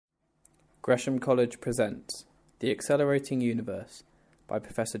Gresham College presents The Accelerating Universe by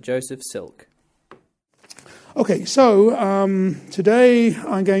Professor Joseph Silk. Okay, so today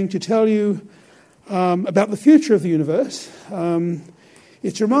I'm going to tell you about the future of the universe.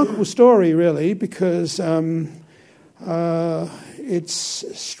 It's a remarkable story, really, because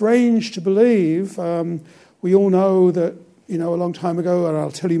it's strange to believe. We all know that, a long time ago, and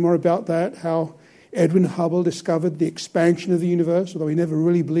I'll tell you more about that, how Edwin Hubble discovered the expansion of the universe, although he never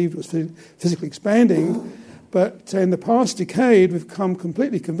really believed it was physically expanding. But in the past decade, we've become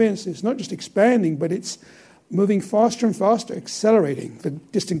completely convinced it's not just expanding, but it's moving faster and faster, accelerating. The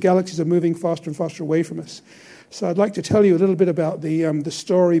distant galaxies are moving faster and faster away from us. So I'd like to tell you a little bit about the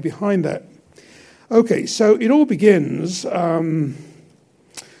story behind that. Okay, so it all begins with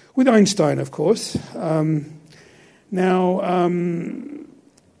Einstein, of course.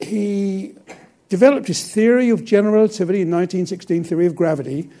 He developed his theory of general relativity in 1916, theory of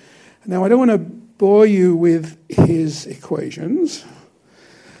gravity. Now, I don't want to bore you with his equations,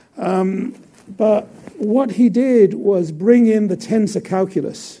 but what he did was bring in the tensor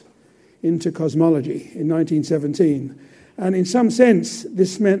calculus into cosmology in 1917. And in some sense,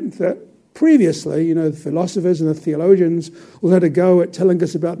 this meant that previously, the philosophers and the theologians all had a go at telling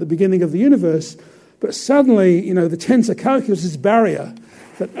us about the beginning of the universe, but suddenly, the tensor calculus is a barrier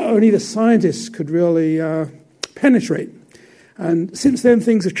that only the scientists could really penetrate. And since then,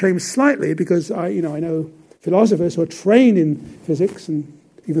 things have changed slightly because I know philosophers who are trained in physics and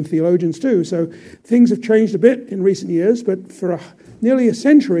even theologians too. So things have changed a bit in recent years, but for nearly a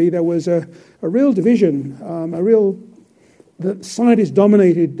century, there was a real division, that scientists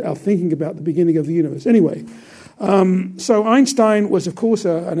dominated our thinking about the beginning of the universe. Anyway, so Einstein was, of course,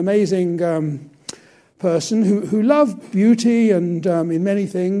 an amazing person who loved beauty and in many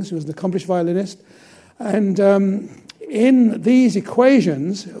things. He was an accomplished violinist. And in these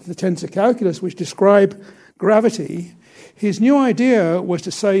equations of the tensor calculus, which describe gravity, his new idea was to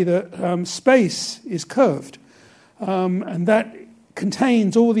say that space is curved, and that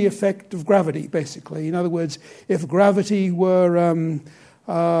contains all the effect of gravity, basically. In other words, if gravity were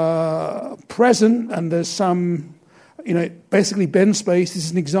present and there's some, basically bend space, this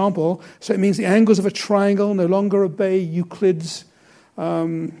is an example, so it means the angles of a triangle no longer obey Euclid's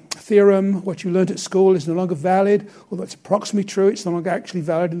theorem. What you learned at school is no longer valid, although it's approximately true, it's no longer actually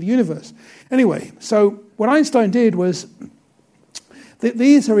valid in the universe. Anyway, so what Einstein did was,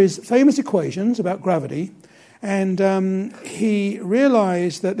 these are his famous equations about gravity, and he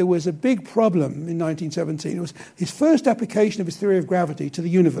realized that there was a big problem in 1917. It was his first application of his theory of gravity to the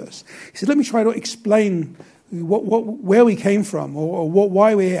universe. He said, let me try to explain where we came from, or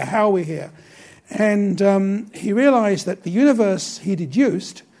why we're here, how we're here. And he realized that the universe he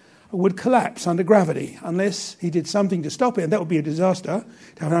deduced would collapse under gravity unless he did something to stop it, and that would be a disaster,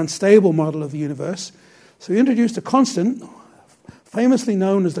 to have an unstable model of the universe. So he introduced a constant, famously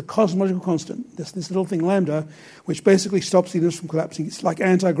known as the cosmological constant, this little thing lambda, which basically stops the universe from collapsing. It's like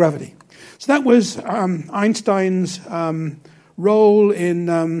anti-gravity. So that was Einstein's role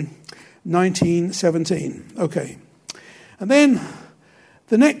in 1917. Okay. And then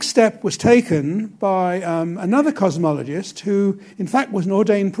the next step was taken by another cosmologist who, in fact, was an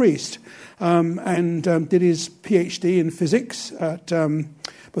ordained priest and did his PhD in physics at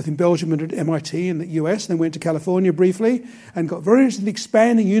both in Belgium and at MIT in the US, and then went to California briefly and got very interested in the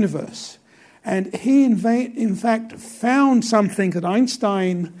expanding universe. And he, in fact, found something that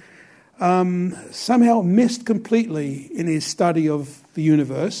Einstein somehow missed completely in his study of the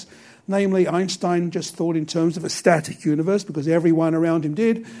universe. Namely, Einstein just thought in terms of a static universe because everyone around him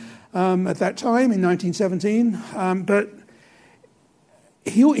did at that time in 1917. But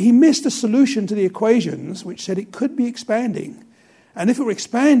he missed a solution to the equations which said it could be expanding. And if it were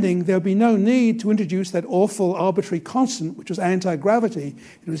expanding, there would be no need to introduce that awful arbitrary constant, which was anti-gravity,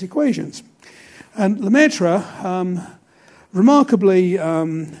 into his equations. And Lemaitre remarkably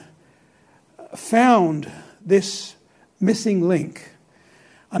found this missing link.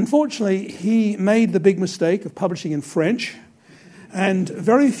 Unfortunately, he made the big mistake of publishing in French, and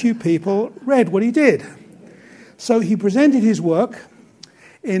very few people read what he did. So he presented his work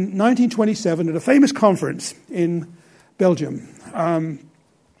in 1927 at a famous conference in Belgium.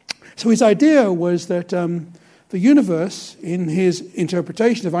 So his idea was that the universe, in his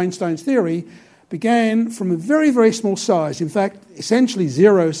interpretation of Einstein's theory, began from a very, very small size, in fact, essentially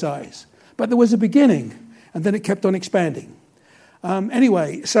zero size. But there was a beginning, and then it kept on expanding.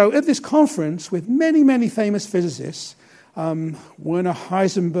 Anyway, so at this conference with many, many famous physicists, Werner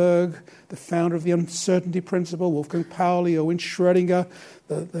Heisenberg, the founder of the uncertainty principle, Wolfgang Pauli, Erwin Schrödinger,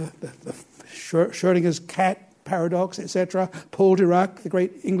 the Schrödinger's cat, paradox, etc. Paul Dirac, the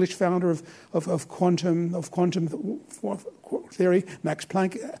great English founder of quantum theory, Max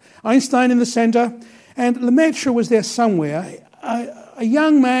Planck, Einstein in the center, and Lemaitre was there somewhere. A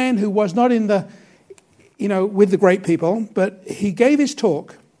young man who was not in the, with the great people, but he gave his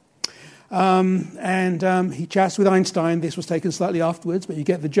talk. And he chats with Einstein. This was taken slightly afterwards, but you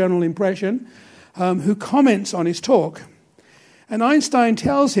get the general impression, who comments on his talk. And Einstein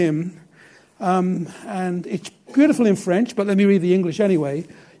tells him, and it's beautiful in French, but let me read the English anyway,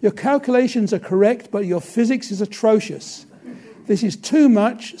 "Your calculations are correct, but your physics is atrocious. This is too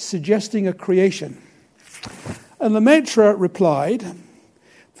much, suggesting a creation." And Lemaitre replied,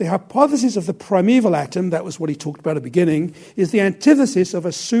 "The hypothesis of the primeval atom," that was what he talked about at the beginning, "is the antithesis of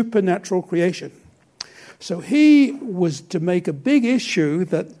a supernatural creation." So he was to make a big issue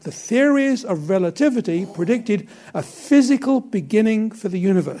that the theories of relativity predicted a physical beginning for the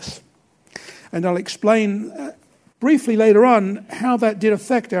universe. And I'll explain briefly later on how that did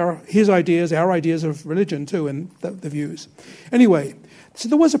affect our ideas of religion too, and the views. Anyway, so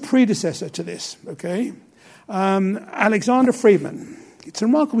there was a predecessor to this, okay? Alexander Friedmann. It's a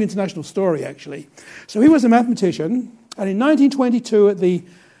remarkable international story, actually. So he was a mathematician, and in 1922, at the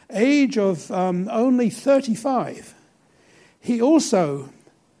age of only 35, he also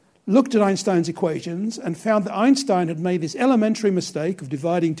looked at Einstein's equations and found that Einstein had made this elementary mistake of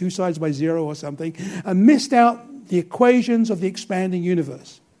dividing two sides by zero or something and missed out the equations of the expanding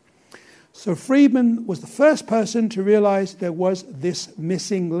universe. So Friedmann was the first person to realize there was this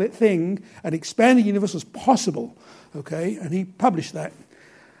missing thing, an expanding universe was possible, okay, and he published that.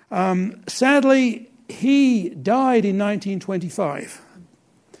 Sadly, he died in 1925,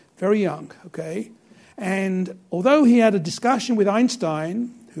 very young, okay, and although he had a discussion with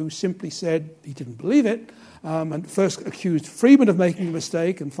Einstein, who simply said he didn't believe it, and first accused Friedmann of making a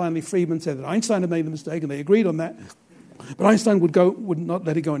mistake, and finally Friedmann said that Einstein had made the mistake, and they agreed on that. But Einstein would not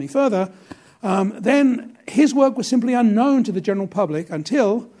let it go any further. Then his work was simply unknown to the general public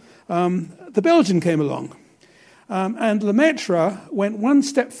until the Belgian came along. And Lemaitre went one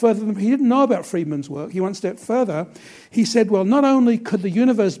step further. He didn't know about Friedmann's work. He went one step further. He said, well, not only could the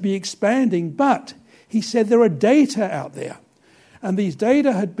universe be expanding, but he said there are data out there. And these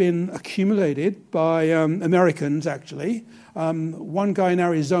data had been accumulated by Americans, actually. One guy in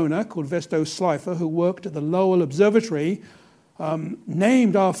Arizona called Vesto Slipher, who worked at the Lowell Observatory,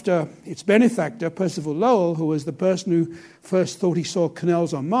 named after its benefactor, Percival Lowell, who was the person who first thought he saw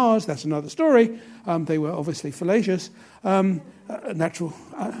canals on Mars. That's another story. They were obviously fallacious. Natural,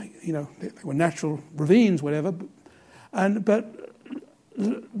 they were natural ravines, whatever. But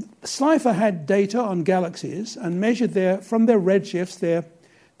Slipher had data on galaxies and measured from their redshifts, their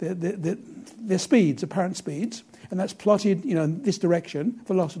speeds, apparent speeds, and that's plotted, in this direction,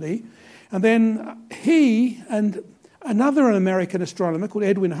 velocity. And then he and another American astronomer called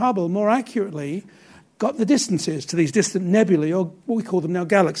Edwin Hubble, more accurately, got the distances to these distant nebulae, or what we call them now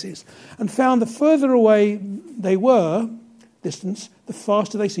galaxies, and found the further away they were, distance, the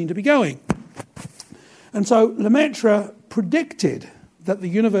faster they seemed to be going. And so Lemaitre predicted that the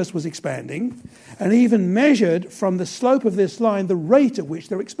universe was expanding, and even measured from the slope of this line the rate at which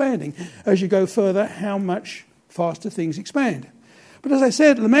they're expanding. As you go further, how much faster things expand. But as I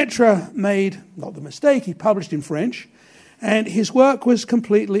said, Lemaitre made, not the mistake, he published in French, and his work was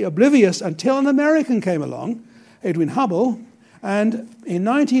completely oblivious until an American came along, Edwin Hubble, and in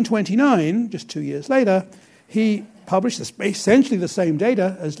 1929, just 2 years later, he published essentially the same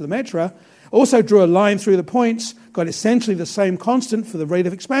data as Lemaitre, also drew a line through the points, got essentially the same constant for the rate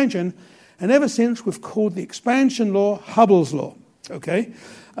of expansion, and ever since we've called the expansion law Hubble's law. Okay,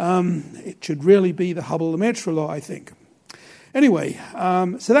 it should really be the Hubble-Lemaitre law, I think. Anyway,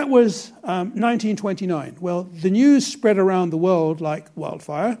 so that was 1929. Well, the news spread around the world like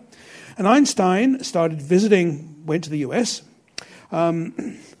wildfire, and Einstein went to the US,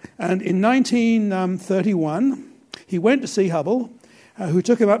 and in 1931 he went to see Hubble, who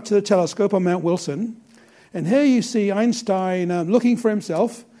took him up to the telescope on Mount Wilson. And here you see Einstein looking for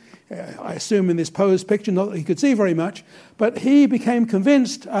himself, I assume in this posed picture, not that he could see very much, but he became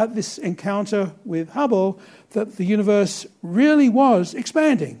convinced at this encounter with Hubble that the universe really was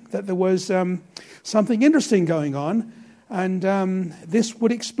expanding, that there was something interesting going on, and this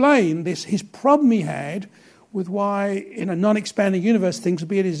would explain his problem he had with why in a non-expanding universe things would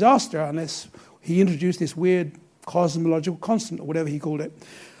be a disaster unless he introduced this weird cosmological constant, or whatever he called it.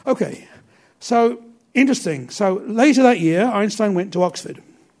 Okay, so interesting. So later that year, Einstein went to Oxford,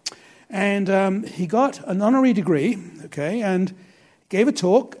 and he got an honorary degree, okay, and gave a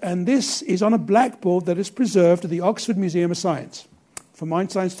talk, and this is on a blackboard that is preserved at the Oxford Museum of Science. from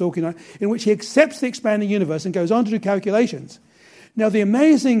Einstein's talk, in which he accepts the expanding universe and goes on to do calculations. Now, the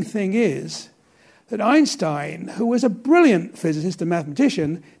amazing thing is that Einstein, who was a brilliant physicist and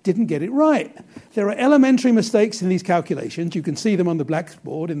mathematician, didn't get it right. There are elementary mistakes in these calculations. You can see them on the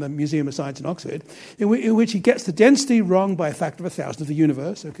blackboard in the Museum of Science in Oxford, in which he gets the density wrong by a factor of 1,000 of the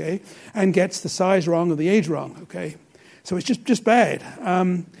universe, okay, and gets the size wrong or the age wrong, okay. So it's just bad.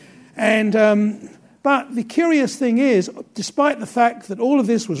 But the curious thing is, despite the fact that all of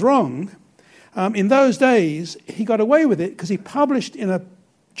this was wrong, in those days, he got away with it because he published in a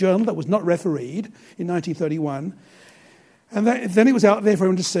journal that was not refereed in 1931. And then it was out there for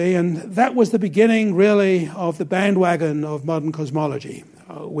everyone to see, and that was the beginning, really, of the bandwagon of modern cosmology.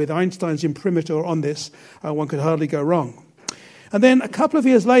 With Einstein's imprimatur on this, one could hardly go wrong. And then a couple of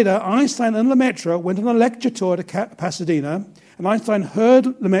years later, Einstein and Lemaitre went on a lecture tour to Pasadena, and Einstein heard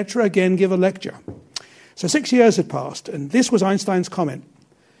Lemaitre again give a lecture. So 6 years had passed, and this was Einstein's comment.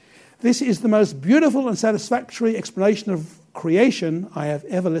 "This is the most beautiful and satisfactory explanation of creation I have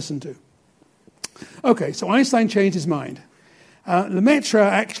ever listened to." Okay, so Einstein changed his mind. Lemaitre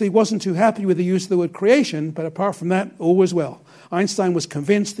actually wasn't too happy with the use of the word creation, but apart from that, all was well. Einstein was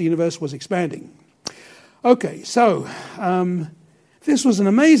convinced the universe was expanding. Okay, so this was an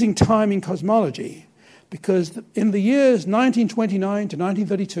amazing time in cosmology, because in the years 1929 to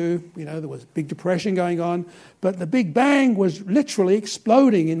 1932, there was Big Depression going on, but the Big Bang was literally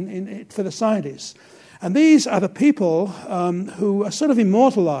exploding for the scientists. And these are the people who are sort of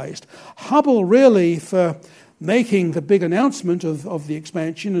immortalized. Hubble, really, for making the big announcement of the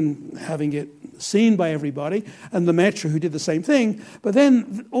expansion and having it seen by everybody, and Lemaitre, who did the same thing. But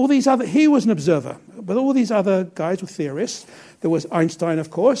then he was an observer, but all these other guys were theorists. There was Einstein, of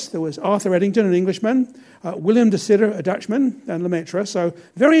course. There was Arthur Eddington, an Englishman, William de Sitter, a Dutchman, and Lemaitre. So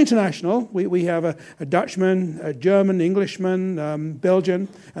very international. We have a Dutchman, a German, Englishman, Belgian,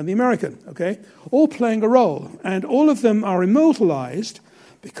 and the American, okay, all playing a role. And all of them are immortalized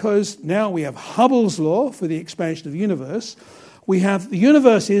because now we have Hubble's law for the expansion of the universe. We have the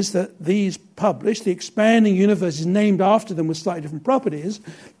universes that these publish, the expanding universe is named after them with slightly different properties.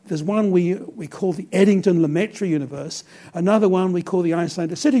 There's one we call the Eddington-Lemaitre universe, another one we call the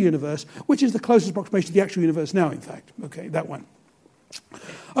Einstein-de Sitter universe, which is the closest approximation to the actual universe now, in fact. Okay, that one.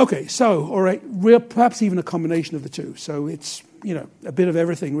 Okay, so, all right, perhaps even a combination of the two. So it's, a bit of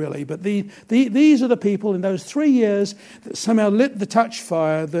everything, really. But these are the people in those 3 years that somehow lit the touch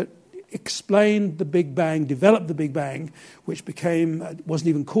fire that explained the Big Bang, developed the Big Bang, which wasn't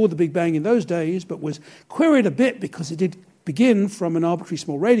even called the Big Bang in those days, but was queried a bit because it did begin from an arbitrary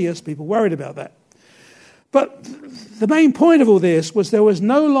small radius. People worried about that. But the main point of all this was there was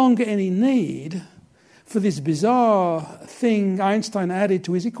no longer any need for this bizarre thing Einstein added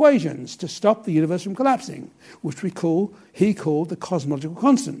to his equations to stop the universe from collapsing, which he called the cosmological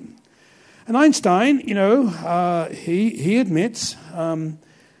constant. And Einstein, he admits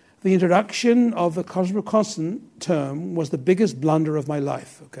the introduction of the cosmological constant term was the biggest blunder of my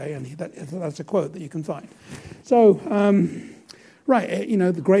life, okay? And that's a quote that you can find. So,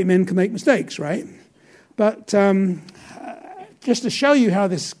 the great men can make mistakes, right? But just to show you how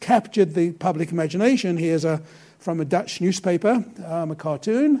this captured the public imagination, here's from a Dutch newspaper, a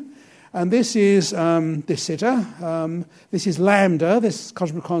cartoon. And this is De Sitter. This is lambda, this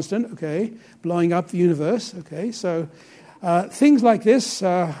cosmic constant, okay, blowing up the universe, okay? So things like this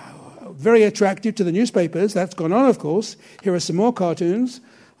are very attractive to the newspapers. That's gone on, of course. Here are some more cartoons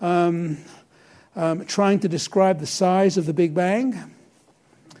trying to describe the size of the Big Bang.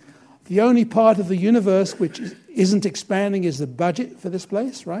 The only part of the universe which isn't expanding is the budget for this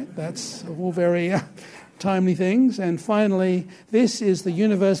place, right? That's all very timely things. And finally, this is the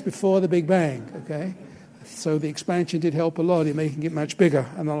universe before the Big Bang, okay? So the expansion did help a lot in making it much bigger,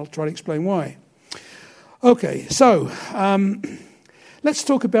 and I'll try to explain why. Okay, so let's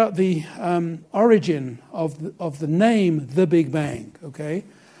talk about the origin of the name The Big Bang, okay?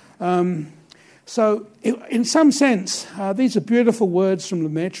 So in some sense, these are beautiful words from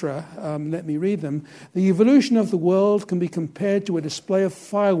Lemaitre. Let me read them. The evolution of the world can be compared to a display of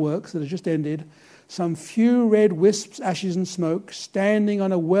fireworks that has just ended. Some few red wisps, ashes and smoke, standing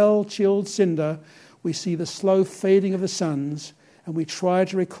on a well-chilled cinder, we see the slow fading of the suns, and we try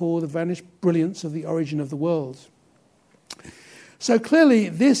to recall the vanished brilliance of the origin of the world. So clearly,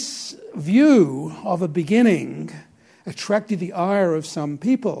 this view of a beginning attracted the ire of some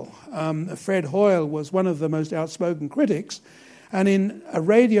people. Fred Hoyle was one of the most outspoken critics, and in a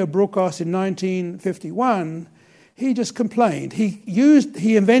radio broadcast in 1951, he just complained.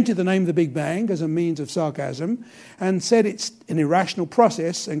 He invented the name the Big Bang as a means of sarcasm and said it's an irrational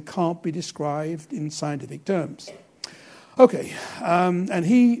process and can't be described in scientific terms. Okay, and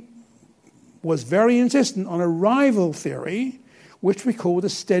he was very insistent on a rival theory, which we call the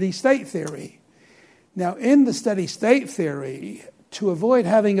steady state theory. Now, in the steady state theory, to avoid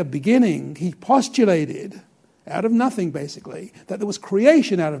having a beginning, he postulated, out of nothing basically, that there was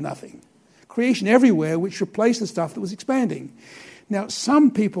creation out of nothing. Creation everywhere, which replaced the stuff that was expanding. Now,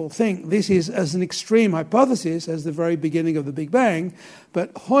 some people think this is as an extreme hypothesis as the very beginning of the Big Bang,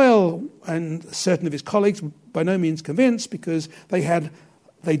 but Hoyle and certain of his colleagues were by no means convinced, because they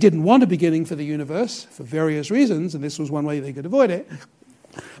didn't want a beginning for the universe for various reasons, and this was one way they could avoid it.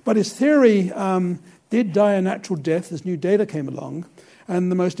 But his theory did die a natural death as new data came along, and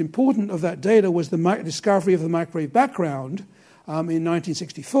the most important of that data was the discovery of the microwave background in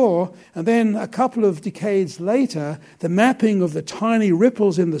 1964, and then a couple of decades later, the mapping of the tiny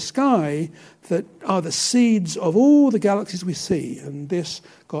ripples in the sky that are the seeds of all the galaxies we see. And this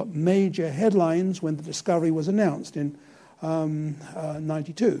got major headlines when the discovery was announced in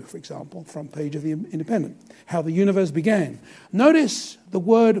 92, for example, front page of the Independent, how the universe began. Notice the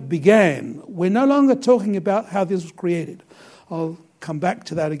word began. We're no longer talking about how this was created. I'll come back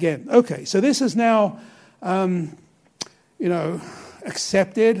to that again. Okay, so this is now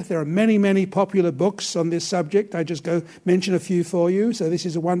accepted. There are many, many popular books on this subject. I just go mention a few for you. So this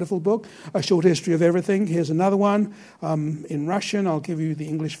is a wonderful book, A Short History of Everything. Here's another one in Russian. I'll give you the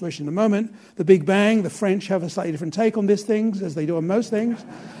English version in a moment. The Big Bang. The French have a slightly different take on these things, as they do on most things.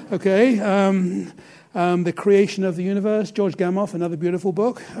 Okay. The Creation of the Universe. George Gamow, another beautiful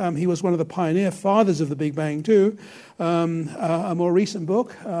book. He was one of the pioneer fathers of the Big Bang too. A more recent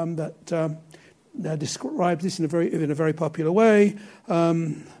book that describes this in a very popular way.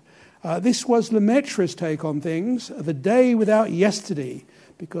 This was Lemaitre's take on things, The Day Without Yesterday,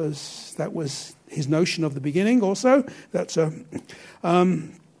 because that was his notion of the beginning also. I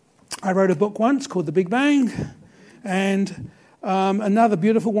wrote a book once called The Big Bang, and another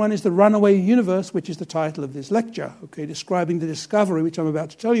beautiful one is The Runaway Universe, which is the title of this lecture, describing the discovery, which I'm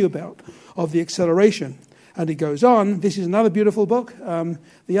about to tell you about, of the acceleration. And it goes on. This is another beautiful book, The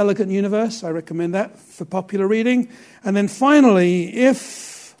Elegant Universe. I recommend that for popular reading. And then finally,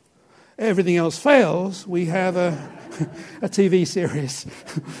 if everything else fails, we have a TV series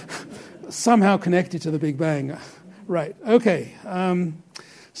somehow connected to the Big Bang. Right, okay.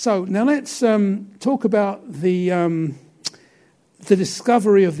 So now let's talk about the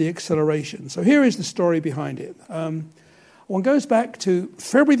discovery of the acceleration. So here is the story behind it. One goes back to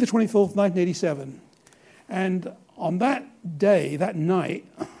February the 24th, 1987. And on that day, that night,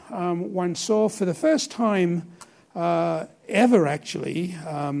 one saw for the first time ever, actually,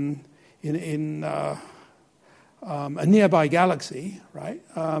 in a nearby galaxy, right,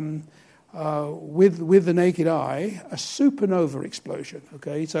 with the naked eye, a supernova explosion.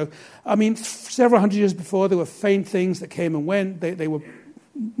 Okay, so I mean, several hundred years before, there were faint things that came and went. They were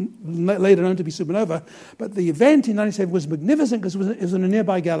later known to be supernova, but the event in 1997 was magnificent because it was in a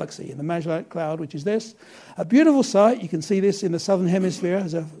nearby galaxy, in the Magellanic Cloud, which is this. A beautiful sight. You can see this in the southern hemisphere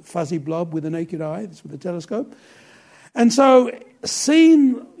as a fuzzy blob with the naked eye. This with a telescope. And so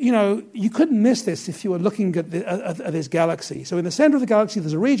seen, you couldn't miss this if you were looking at this galaxy. So in the center of the galaxy,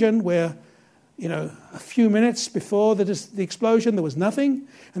 there's a region where, a few minutes before the explosion, there was nothing.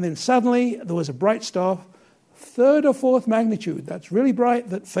 And then suddenly there was a bright star, third or fourth magnitude. That's really bright,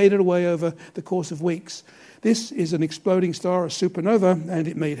 that faded away over the course of weeks. This is an exploding star, a supernova, and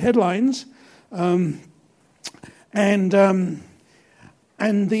it made headlines. And the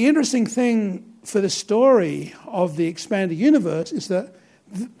interesting thing for the story of the expanded universe is that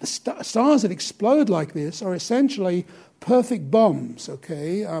the stars that explode like this are essentially perfect bombs,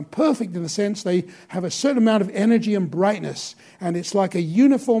 perfect in the sense they have a certain amount of energy and brightness, and it's like a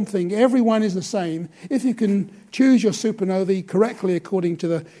uniform thing. Everyone is the same if you can choose your supernovae correctly according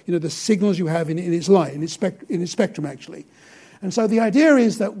to the signals you have in its light, in its spectrum, actually. And so the idea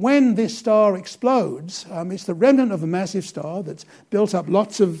is that when this star explodes, it's the remnant of a massive star that's built up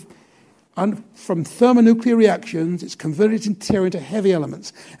lots of from thermonuclear reactions. It's converted into heavy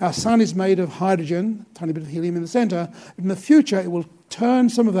elements. Our sun is made of hydrogen, a tiny bit of helium in the center. In the future, it will turn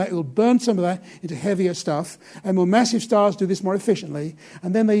some of that, it will burn some of that into heavier stuff, and more massive stars do this more efficiently.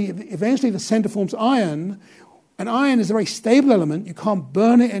 And then eventually the center forms iron, and iron is a very stable element. You can't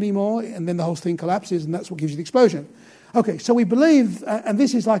burn it anymore, and then the whole thing collapses, and that's what gives you the explosion. Okay, so we believe, and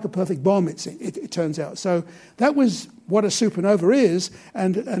this is like a perfect bomb, it turns out. So that was what a supernova is,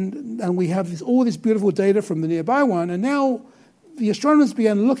 and we have all this beautiful data from the nearby one, and now the astronomers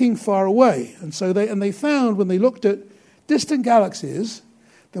began looking far away, and so they found when they looked at distant galaxies,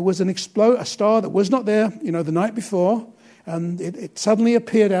 there was a star that was not there, the night before, and it suddenly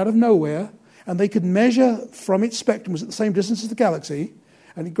appeared out of nowhere, and they could measure from its spectrum was at the same distance as the galaxy,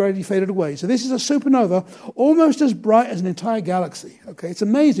 and it gradually faded away. So this is a supernova almost as bright as an entire galaxy. Okay, it's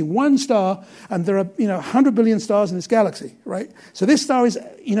amazing. One star, and there are 100 billion stars in this galaxy, right? So this star is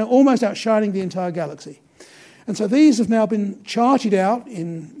almost outshining the entire galaxy. And so these have now been charted out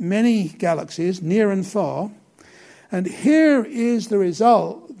in many galaxies, near and far. And here is the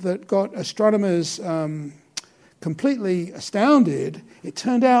result that got astronomers completely astounded. It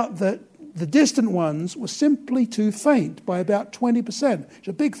turned out that the distant ones were simply too faint by about 20%. It's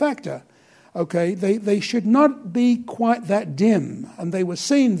a big factor. Okay, they should not be quite that dim, and they were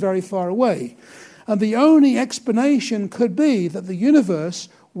seen very far away. And the only explanation could be that the universe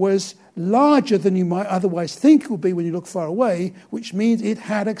was larger than you might otherwise think it would be when you look far away, which means it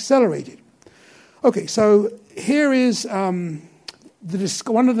had accelerated. Okay, so here is one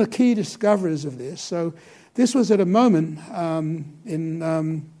of the key discoveries of this. So this was at a moment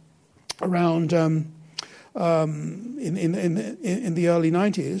around in the early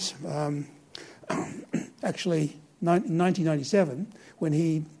 90s, actually 1997,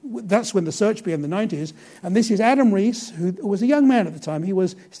 that's when the search began in the 90s. And this is Adam Rees, who was a young man at the time.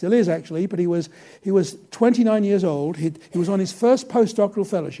 Still is actually, but he was 29 years old. He was on his first postdoctoral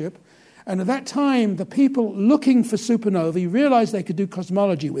fellowship. And at that time, the people looking for supernovae realized they could do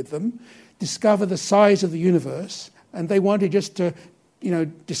cosmology with them, discover the size of the universe, and they wanted just to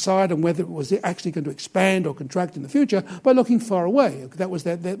decide on whether it was actually going to expand or contract in the future by looking far away. That was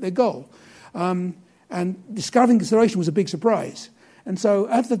their goal. And discovering acceleration was a big surprise. And so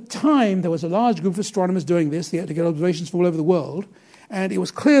at the time, there was a large group of astronomers doing this. They had to get observations from all over the world. And it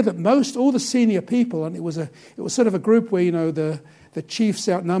was clear that all the senior people, and it was sort of a group where, the chiefs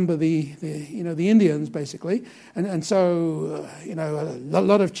outnumber the Indians, basically. And so, a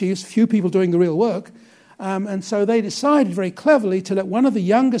lot of chiefs, few people doing the real work. And so they decided very cleverly to let one of the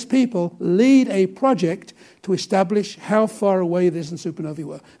youngest people lead a project to establish how far away the distant supernovae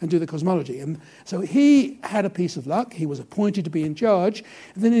were and do the cosmology. And so he had a piece of luck. He was appointed to be in charge.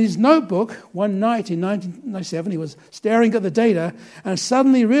 And then in his notebook, one night in 1997, he was staring at the data and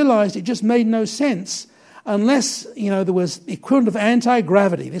suddenly realized it just made no sense unless, there was equivalent of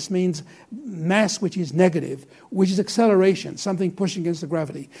anti-gravity. This means mass which is negative, which is acceleration, something pushing against the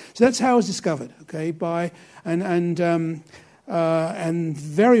gravity. So that's how it was discovered, okay, and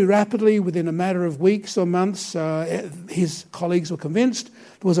very rapidly, within a matter of weeks or months, his colleagues were convinced.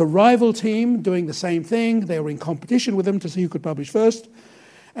 There was a rival team doing the same thing. They were in competition with them to see who could publish first.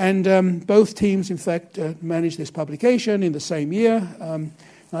 And both teams, in fact, managed this publication in the same year,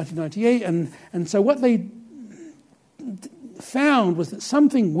 1998, and so what they found was that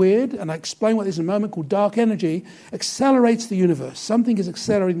something weird, and I explain what this in a moment, called dark energy, accelerates the universe. Something is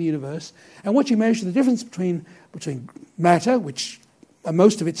accelerating the universe, and what you measure the difference between matter, which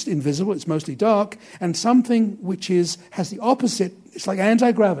most of it's invisible, it's mostly dark, and something which has the opposite. It's like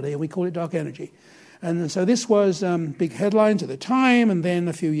anti-gravity, and we call it dark energy. And so this was big headlines at the time, and then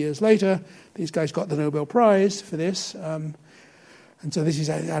a few years later, these guys got the Nobel Prize for this. And so this is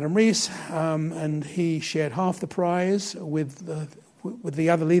Adam Rees, and he shared half the prize with the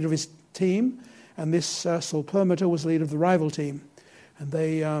other leader of his team, and this Saul Perlmutter was the leader of the rival team, and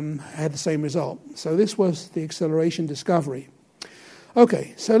they had the same result. So this was the acceleration discovery.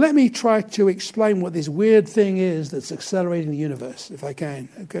 Okay, so let me try to explain what this weird thing is that's accelerating the universe, if I can.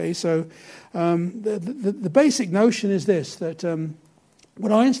 Okay, so the basic notion is this, that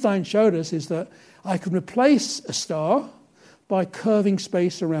what Einstein showed us is that I can replace a star by curving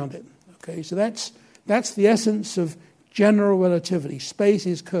space around it. Okay, so that's the essence of general relativity. Space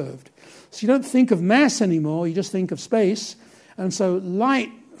is curved. So you don't think of mass anymore, you just think of space. And so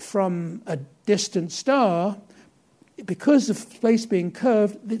light from a distant star, because of space being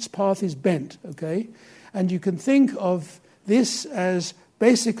curved, its path is bent, okay? And you can think of this as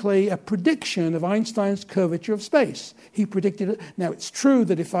basically a prediction of Einstein's curvature of space. He predicted it. Now, it's true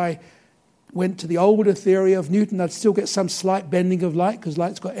that if I went to the older theory of Newton, I'd still get some slight bending of light because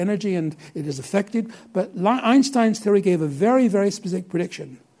light's got energy and it is affected. But Einstein's theory gave a very, very specific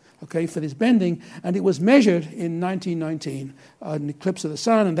prediction, okay, for this bending, and it was measured in 1919, an eclipse of the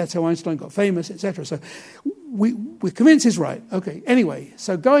sun, and that's how Einstein got famous, etc. So we're convinced he's right. Okay, anyway,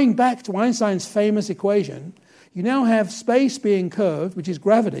 so going back to Einstein's famous equation, you now have space being curved, which is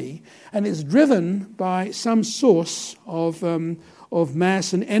gravity, and it's driven by some source of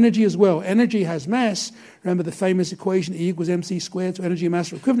mass and energy as well. Energy has mass. Remember the famous equation E equals mc squared, so energy and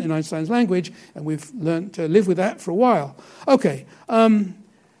mass are equivalent in Einstein's language, and we've learned to live with that for a while. Okay,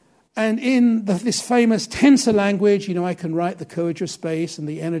 and in this famous tensor language, I can write the curvature of space and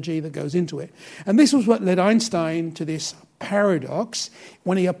the energy that goes into it. And this was what led Einstein to this paradox.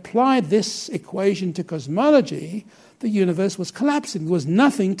 When he applied this equation to cosmology, the universe was collapsing. There was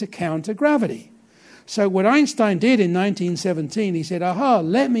nothing to counter gravity. So what Einstein did in 1917, he said,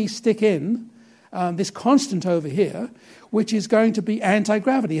 let me stick in this constant over here, which is going to be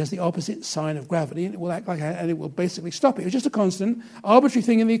anti-gravity, has the opposite sign of gravity, and it will act like, and it will basically stop it. It was just a constant, arbitrary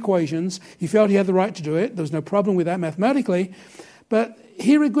thing in the equations. He felt he had the right to do it. There was no problem with that mathematically. But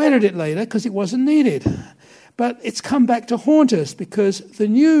he regretted it later because it wasn't needed. But it's come back to haunt us, because the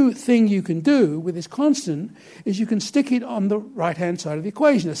new thing you can do with this constant is you can stick it on the right-hand side of the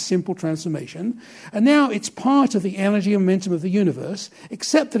equation, a simple transformation. And now it's part of the energy and momentum of the universe,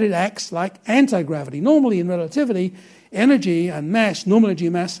 except that it acts like anti-gravity. Normally in relativity, energy and mass, normal energy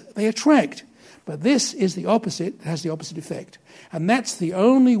and mass, they attract. But this is the opposite, it has the opposite effect. And that's the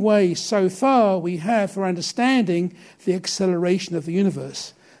only way so far we have for understanding the acceleration of the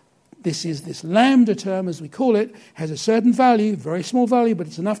universe. This lambda term, as we call it, has a certain value, very small value, but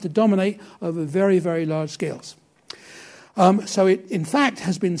it's enough to dominate over very, very large scales. So it, in fact,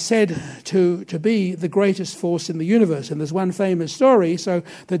 has been said to be the greatest force in the universe. And there's one famous story. So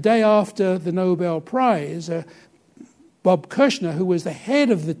the day after the Nobel Prize, Bob Kirshner, who was the head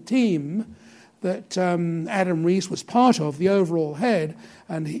of the team that Adam Rees was part of, the overall head,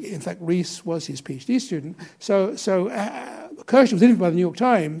 and in fact Rees was his PhD student. So Kirshner was interviewed by the New York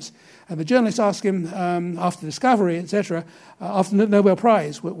Times, and the journalist asked him after the discovery, etc., after the Nobel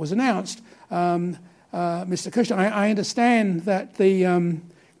Prize was announced, Mr. Kirshner, I understand that the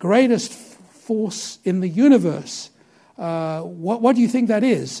greatest force in the universe, what do you think that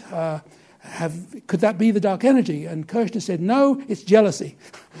is? Could that be the dark energy? And Kirshner said, no, it's jealousy.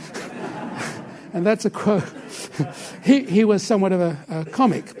 And that's a quote. He was somewhat of a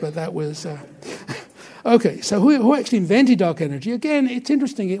comic, but that was... Okay, so who actually invented dark energy? Again, it's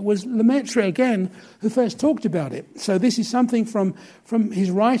interesting. It was Lemaitre, again, who first talked about it. So this is something from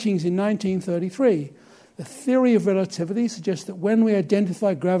his writings in 1933. The theory of relativity suggests that when we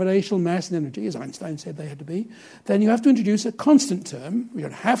identify gravitational mass and energy, as Einstein said they had to be, then you have to introduce a constant term. We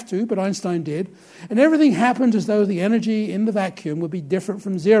don't have to, but Einstein did. And everything happened as though the energy in the vacuum would be different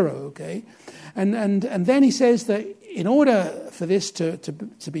from zero, okay? And then he says that in order for this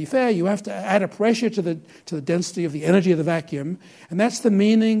to be fair, you have to add a pressure to the density of the energy of the vacuum, and that's the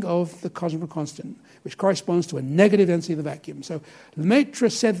meaning of the cosmic constant, which corresponds to a negative density of the vacuum. So Lemaitre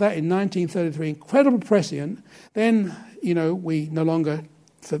said that in 1933, incredible prescient. Then, we no longer,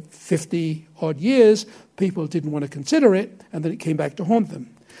 for 50-odd years, people didn't want to consider it, and then it came back to haunt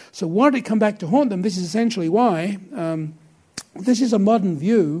them. So why did it come back to haunt them? This is essentially why. This is a modern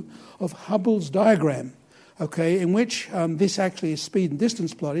view of Hubble's diagram, okay, in which this actually is speed and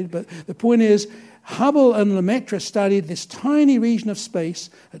distance plotted, but the point is Hubble and Lemaitre studied this tiny region of space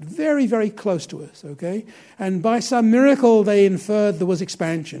at very, very close to us, okay, and by some miracle they inferred there was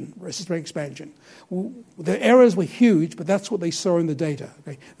expansion, resistor expansion. The errors were huge, but that's what they saw in the data,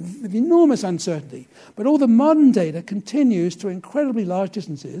 okay, with enormous uncertainty. But all the modern data continues to incredibly large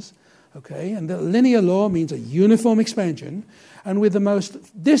distances, okay, and the linear law means a uniform expansion. And with the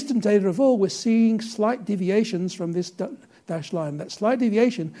most distant data of all, we're seeing slight deviations from this dashed line. That slight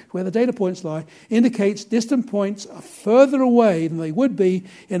deviation, where the data points lie, indicates distant points are further away than they would be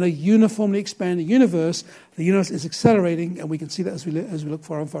in a uniformly expanding universe. The universe is accelerating, and we can see that as we look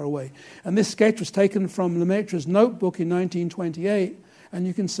far and far away. And this sketch was taken from Lemaitre's notebook in 1928, and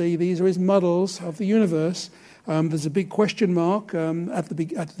you can see these are his models of the universe. There's a big question mark at the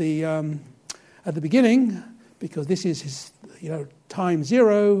beginning, because this is his, time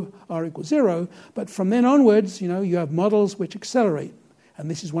 0, r equals 0. But from then onwards, you have models which accelerate. And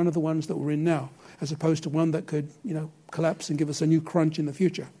this is one of the ones that we're in now, as opposed to one that could, collapse and give us a new crunch in the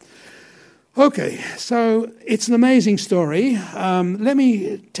future. Okay, so it's an amazing story. Let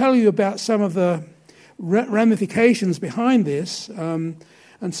me tell you about some of the ramifications behind this. And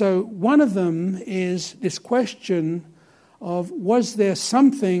so one of them is this question of, was there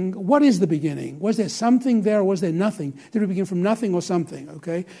something, what is the beginning? Was there something there or was there nothing? Did we begin from nothing or something,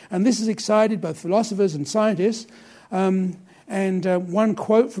 okay? And this has excited both philosophers and scientists. One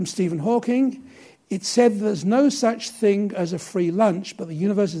quote from Stephen Hawking, it said, there's no such thing as a free lunch, but the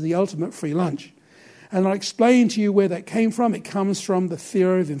universe is the ultimate free lunch. And I'll explain to you where that came from. It comes from the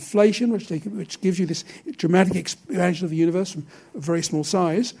theory of inflation, which gives you this dramatic expansion of the universe from a very small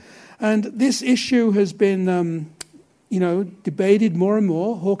size. And this issue has been debated more and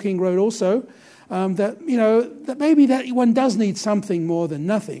more. Hawking wrote also that maybe that one does need something more than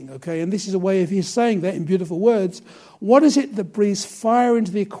nothing, okay? And this is a way of his saying that in beautiful words. What is it that breathes fire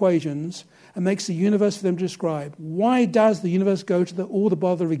into the equations and makes the universe for them to describe? Why does the universe go to all the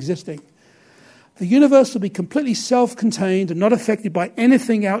bother of existing? The universe will be completely self-contained and not affected by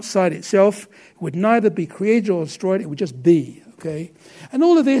anything outside itself. It would neither be created or destroyed. It would just be, okay? And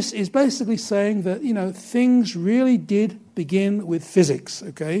all of this is basically saying that, things really did begin with physics,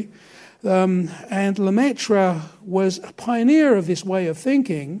 okay? And Lemaitre was a pioneer of this way of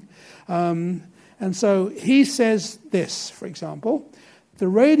thinking. And so he says this, for example, the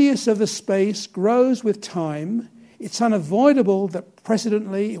radius of the space grows with time. It's unavoidable that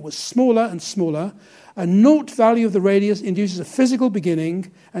precedently it was smaller and smaller. A naught value of the radius induces a physical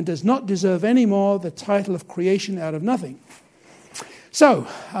beginning and does not deserve any more the title of creation out of nothing. So,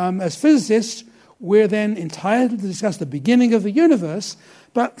 as physicists, we're then entitled to discuss the beginning of the universe,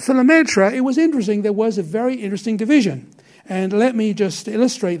 but for Lemaitre, it was interesting. There was a very interesting division. And let me just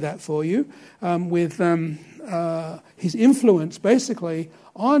illustrate that for you with his influence, basically,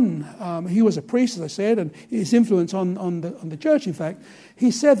 on, he was a priest, as I said, and his influence on the church, in fact.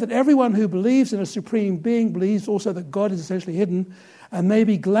 He said that everyone who believes in a supreme being believes also that God is essentially hidden and may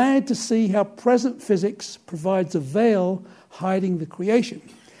be glad to see how present physics provides a veil hiding the creation.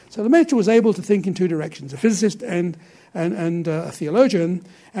 So Lemaitre was able to think in two directions, a physicist and a theologian,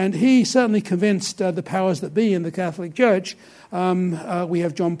 and he certainly convinced the powers that be in the Catholic Church. We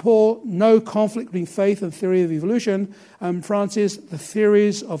have John Paul, no conflict between faith and theory of evolution. Francis, the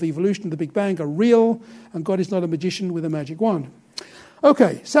theories of evolution and the Big Bang are real, and God is not a magician with a magic wand.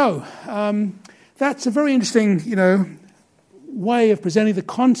 Okay, so that's a very interesting, way of presenting the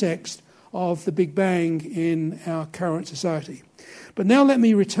context of the Big Bang in our current society. But now let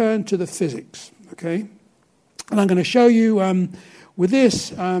me return to the physics, okay? And I'm going to show you with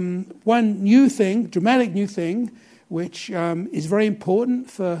this one new thing, dramatic new thing, which is very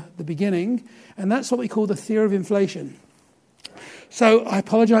important for the beginning, and that's what we call the theory of inflation. So I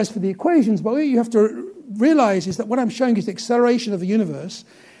apologize for the equations, but what you have to realize is that what I'm showing is the acceleration of the universe,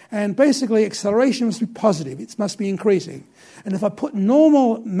 and basically acceleration must be positive. It must be increasing. And if I put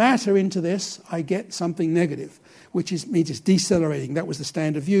normal matter into this, I get something negative, which means it's decelerating. That was the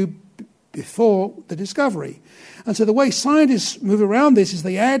standard view before the discovery. And so the way scientists move around this is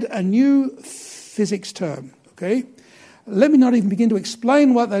they add a new physics term, okay? Let me not even begin to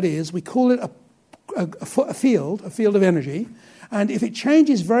explain what that is. We call it a field of energy. And if it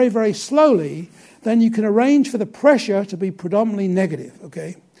changes very, very slowly, then you can arrange for the pressure to be predominantly negative,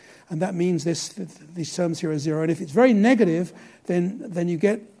 okay? And that means these terms here are zero. And if it's very negative, then you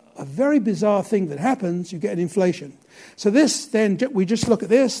get a very bizarre thing that happens. You get an inflation. So this, then, we just look at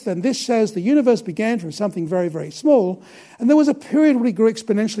this. Then this says the universe began from something very, very small. And there was a period where it grew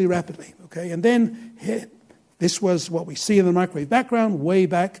exponentially rapidly, okay? And then this was what we see in the microwave background, way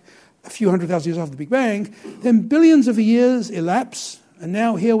back a few 100,000 years after the Big Bang. Then billions of years elapse. And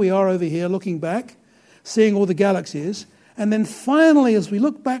now here we are over here looking back, seeing all the galaxies. And then finally, as we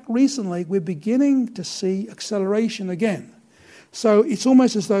look back recently, we're beginning to see acceleration again. So it's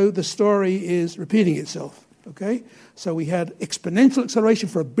almost as though the story is repeating itself, okay? So we had exponential acceleration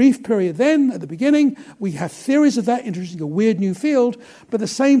for a brief period then, at the beginning. We have theories of that, introducing a weird new field, but the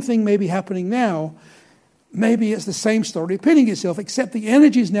same thing may be happening now. Maybe it's the same story repeating itself, except the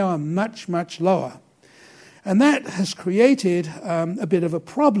energies now are much, much lower. And that has created a bit of a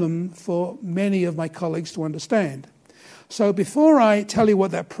problem for many of my colleagues to understand. So before I tell you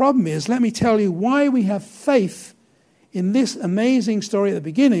what that problem is, let me tell you why we have faith in this amazing story at the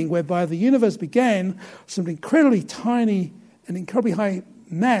beginning, whereby the universe began some incredibly tiny and incredibly high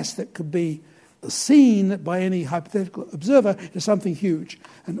mass that could be seen by any hypothetical observer to something huge.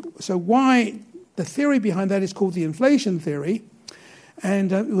 And so why the theory behind that is called the inflation theory.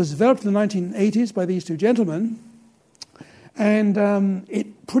 And it was developed in the 1980s by these two gentlemen. And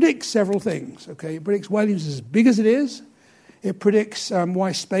it predicts several things, okay? It predicts why the universe is as big as it is. It predicts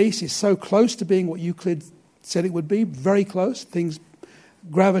why space is so close to being what Euclid said it would be, very close. Things,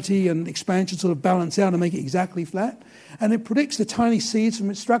 gravity and expansion sort of balance out and make it exactly flat. And it predicts the tiny seeds from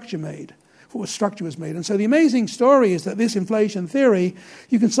which structure was made. And so the amazing story is that this inflation theory,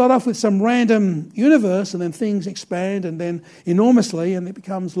 you can start off with some random universe and then things expand and then enormously, and it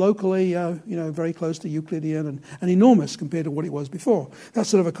becomes locally, very close to Euclidean and enormous compared to what it was before. That's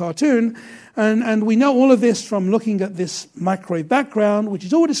sort of a cartoon. And we know all of this from looking at this microwave background, which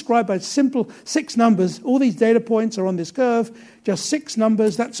is all described by simple 6 numbers. All these data points are on this curve, just 6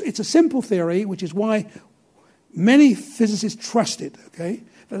 numbers. It's a simple theory, which is why many physicists trust it, okay?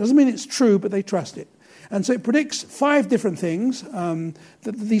 That doesn't mean it's true, but they trust it. And so it predicts 5 different things,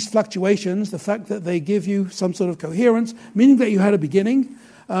 these fluctuations, the fact that they give you some sort of coherence, meaning that you had a beginning,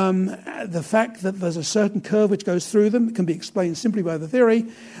 The fact that there's a certain curve which goes through them can be explained simply by the theory.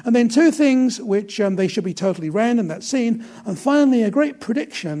 And then two things which they should be totally random, that's seen. And finally, a great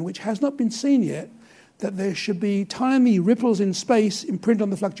prediction, which has not been seen yet, that there should be tiny ripples in space imprinted on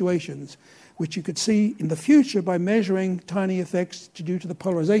the fluctuations, which you could see in the future by measuring tiny effects due to the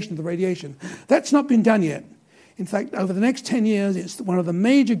polarization of the radiation. That's not been done yet. In fact, over the next 10 years, it's one of the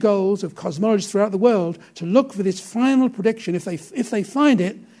major goals of cosmologists throughout the world to look for this final prediction. If they find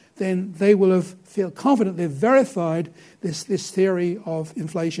it, then they will feel confident they've verified this theory of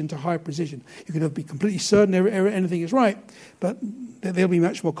inflation to high precision. You can be completely certain anything is right, but they'll be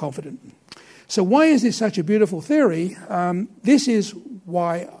much more confident. So why is this such a beautiful theory? This is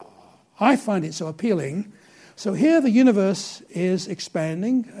why I find it so appealing. So here the universe is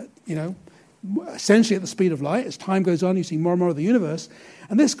expanding, essentially at the speed of light. As time goes on, you see more and more of the universe.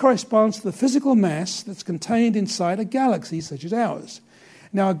 And this corresponds to the physical mass that's contained inside a galaxy such as ours.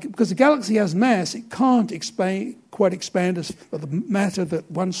 Now, because the galaxy has mass, it can't quite expand as the matter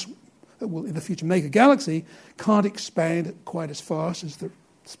that will in the future make a galaxy can't expand quite as fast as the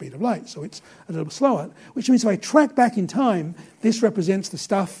speed of light. So it's a little slower, which means if I track back in time, this represents the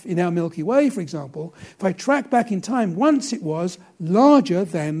stuff in our Milky Way, for example. If I track back in time, once it was larger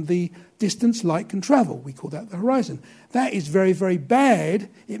than the distance light can travel. We call that the horizon. That is very, very bad.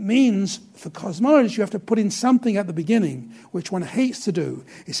 It means for cosmologists you have to put in something at the beginning, which one hates to do.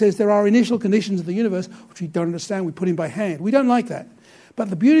 It says there are initial conditions of the universe which we don't understand, we put in by hand. We don't like that. But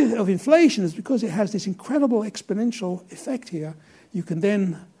the beauty of inflation is because it has this incredible exponential effect here, you can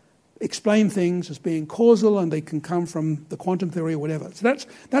then explain things as being causal and they can come from the quantum theory or whatever. So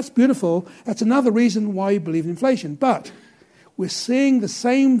that's beautiful. That's another reason why you believe in inflation. But we're seeing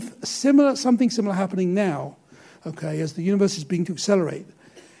something similar happening now, okay, as the universe is beginning to accelerate.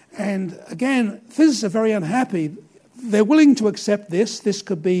 And again, physicists are very unhappy. They're willing to accept this. This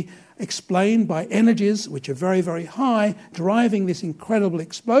could be explained by energies which are very, very high, driving this incredible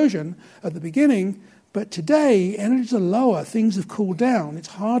explosion at the beginning. But today, energies are lower. Things have cooled down. It's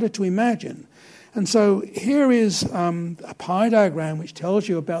harder to imagine. And so here is a pie diagram which tells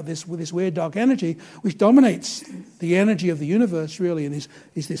you about this weird dark energy, which dominates the energy of the universe, really, and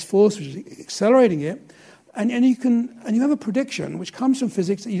is this force which is accelerating it. And you have a prediction which comes from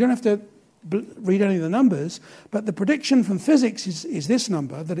physics. You don't have to read any of the numbers, but the prediction from physics is this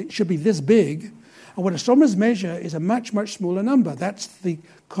number, that it should be this big. And what astronomers measure is a much, much smaller number. That's the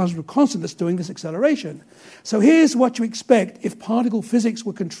cosmic constant that's doing this acceleration. So here's what you expect if particle physics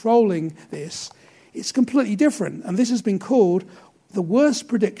were controlling this. It's completely different. And this has been called the worst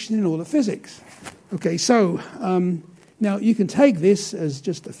prediction in all of physics. Okay, so now you can take this as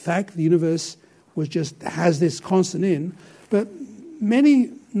just a fact. The universe has this constant in. But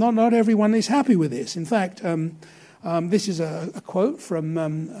not everyone is happy with this. In fact, this is a quote from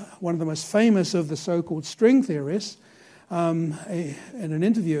one of the most famous of the so-called string theorists. In an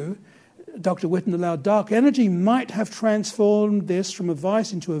interview, Dr. Witten allowed dark energy might have transformed this from a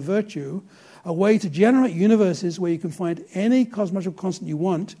vice into a virtue, a way to generate universes where you can find any cosmological constant you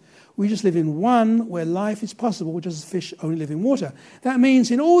want. We just live in one where life is possible, just as fish only live in water. That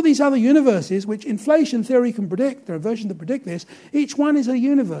means in all these other universes, which inflation theory can predict, there are versions that predict this, each one is a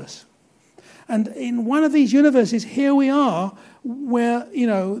universe. And in one of these universes, here we are, where,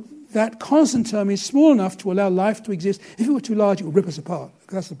 that constant term is small enough to allow life to exist. If it were too large, it would rip us apart.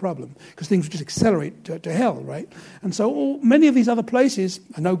 That's the problem, because things would just accelerate to hell, right? And so many of these other places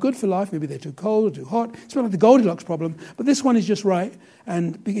are no good for life. Maybe they're too cold or too hot. It's like the Goldilocks problem, but this one is just right.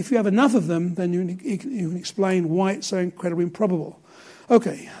 And if you have enough of them, then you can explain why it's so incredibly improbable.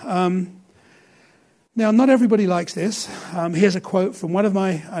 Okay. Now, not everybody likes this. Here's a quote from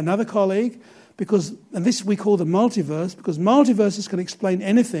another colleague. And this we call the multiverse, because multiverses can explain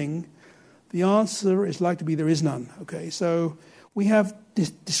anything. The answer is likely to be there is none. Okay, so we have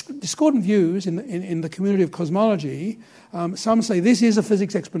discordant views in the community of cosmology. Some say this is a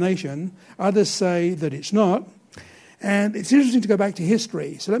physics explanation. Others say that it's not. And it's interesting to go back to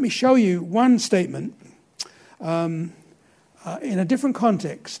history. So let me show you one statement in a different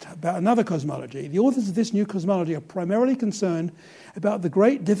context about another cosmology. The authors of this new cosmology are primarily concerned about the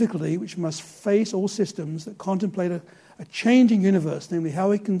great difficulty which must face all systems that contemplate a changing universe, namely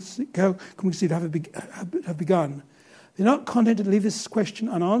how can we see it have begun. They're not content to leave this question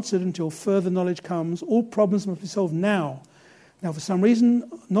unanswered until further knowledge comes. All problems must be solved now. Now, for some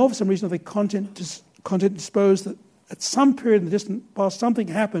reason are they content disposed that at some period in the distant past something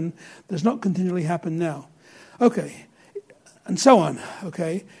happened that does not continually happen now. Okay, and so on.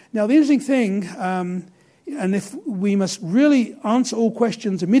 Okay. Now, the interesting thing And if we must really answer all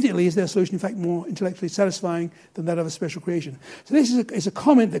questions immediately, is their solution in fact more intellectually satisfying than that of a special creation? So this is a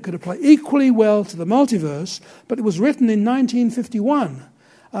comment that could apply equally well to the multiverse, but it was written in 1951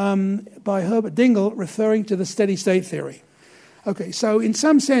 by Herbert Dingle, referring to the steady state theory. Okay, so in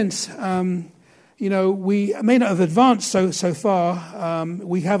some sense, we may not have advanced so far.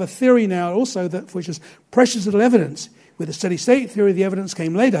 We have a theory now also which is precious little evidence. With the steady state theory, the evidence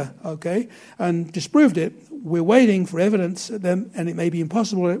came later, okay, and disproved it. We're waiting for evidence, and it may be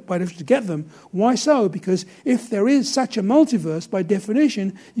impossible by definition to get them. Why so? Because if there is such a multiverse, by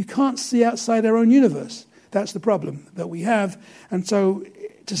definition, you can't see outside our own universe. That's the problem that we have. And so,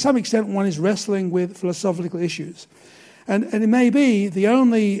 to some extent, one is wrestling with philosophical issues. And it may be the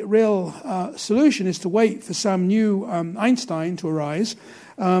only real solution is to wait for some new Einstein to arise,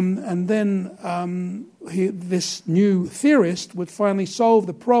 and then this new theorist would finally solve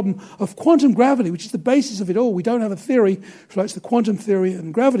the problem of quantum gravity, which is the basis of it all. We don't have a theory which relates to quantum theory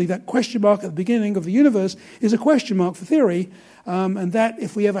and gravity. That question mark at the beginning of the universe is a question mark for theory, and that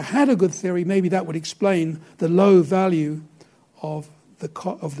if we ever had a good theory, maybe that would explain the low value of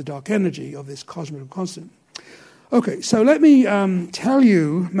the dark energy, of this cosmic constant. Okay, so let me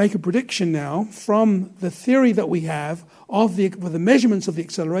make a prediction now from the theory that we have of the measurements of the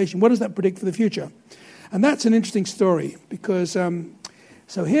acceleration. What does that predict for the future? And that's an interesting story because,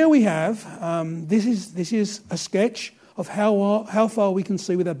 so here we have, this is a sketch of how far we can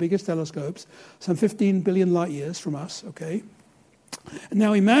see with our biggest telescopes, some 15 billion light years from us, okay? And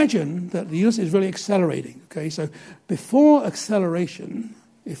now imagine that the universe is really accelerating, okay? So before acceleration,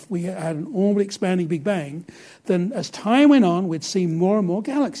 if we had an orbit expanding Big Bang, then as time went on, we'd see more and more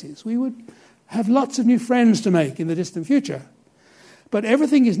galaxies. We would have lots of new friends to make in the distant future. But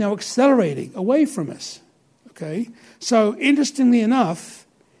everything is now accelerating away from us, okay? So interestingly enough,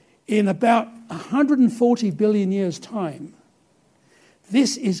 in about 140 billion years' time,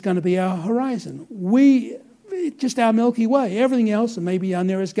 this is going to be our horizon. Just our Milky Way. Everything else, and maybe our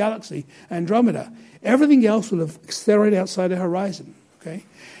nearest galaxy, Andromeda, everything else will have accelerated outside our horizon. Okay.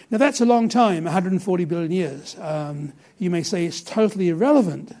 Now that's a long time, 140 billion years. You may say it's totally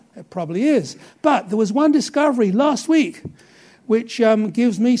irrelevant. It probably is. But there was one discovery last week which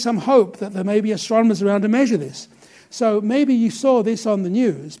gives me some hope that there may be astronomers around to measure this. So maybe you saw this on the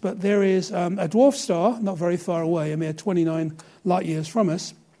news, but there is a dwarf star, not very far away, a mere 29 light years from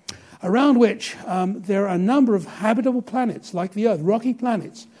us, around which there are a number of habitable planets like the Earth, rocky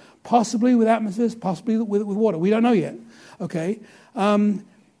planets, possibly with atmospheres, possibly with water. We don't know yet. Okay.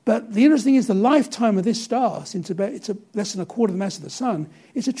 But the interesting is the lifetime of this star, since it's less than a quarter of the mass of the Sun,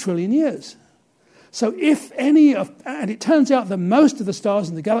 is 1 trillion years. So if any of, and it turns out that most of the stars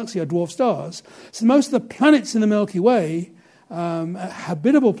in the galaxy are dwarf stars, so most of the planets in the Milky Way are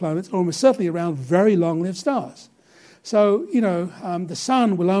habitable planets, or almost certainly around very long-lived stars. So, the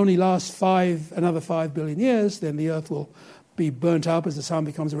Sun will only last another 5 billion years, then the Earth will be burnt up as the Sun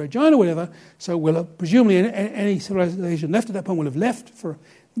becomes a red giant or whatever. So presumably any civilization left at that point will have left for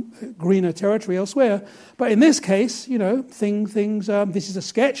greener territory elsewhere. But in this case, this is a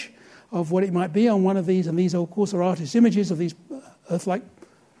sketch of what it might be on one of these, and these, of course, are artist images of these Earth-like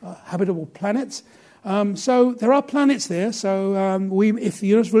habitable planets. So there are planets there. So if the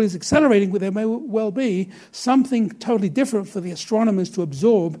universe really is accelerating, there may well be something totally different for the astronomers to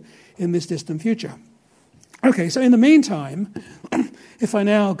absorb in this distant future. Okay, so in the meantime, if I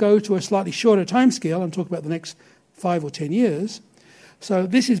now go to a slightly shorter timescale and talk about the next 5 or 10 years, so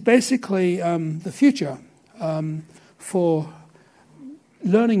this is basically the future for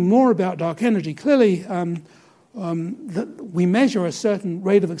learning more about dark energy. Clearly, we measure a certain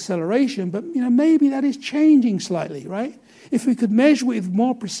rate of acceleration, but maybe that is changing slightly, right? If we could measure with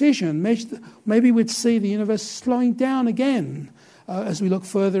more precision, maybe we'd see the universe slowing down again as we look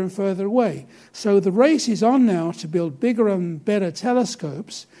further and further away. So the race is on now to build bigger and better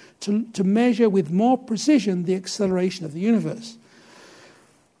telescopes to measure with more precision the acceleration of the universe.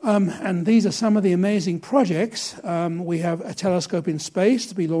 And these are some of the amazing projects. We have a telescope in space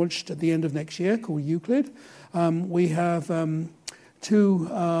to be launched at the end of next year called Euclid. We have a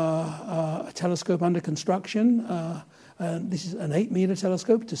telescope under construction. This is an 8-meter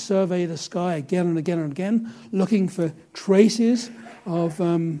telescope to survey the sky again and again and again, looking for traces of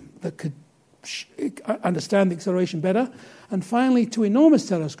that could understand the acceleration better. And finally, 2 enormous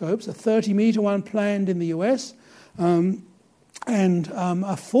telescopes, a 30-meter one planned in the US, and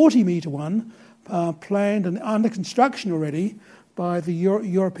a 40-meter one planned and under construction already by the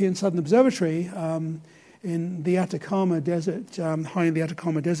European Southern Observatory in the Atacama Desert, high in the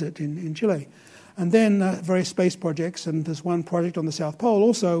Atacama Desert in Chile. And then various space projects, and there's one project on the South Pole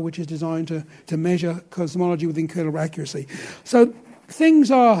also, which is designed to measure cosmology with incredible accuracy. So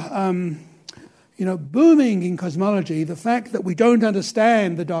things are, booming in cosmology. The fact that we don't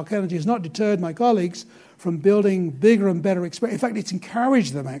understand the dark energy has not deterred my colleagues from building bigger and better experiments. In fact, it's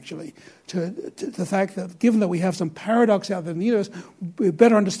encouraged them, actually, to the fact that given that we have some paradox out there in the universe, we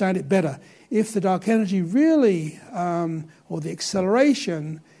better understand it better. If the dark energy really, or the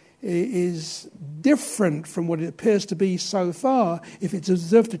acceleration, is different from what it appears to be so far, if it's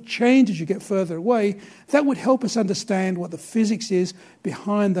observed to change as you get further away, that would help us understand what the physics is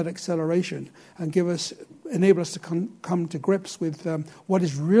behind that acceleration and enable us to come to grips with what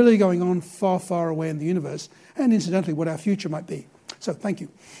is really going on far, far away in the universe, and incidentally, what our future might be. So, thank you.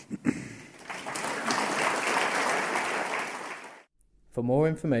 For more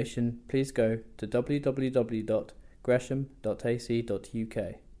information, please go to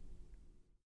www.gresham.ac.uk.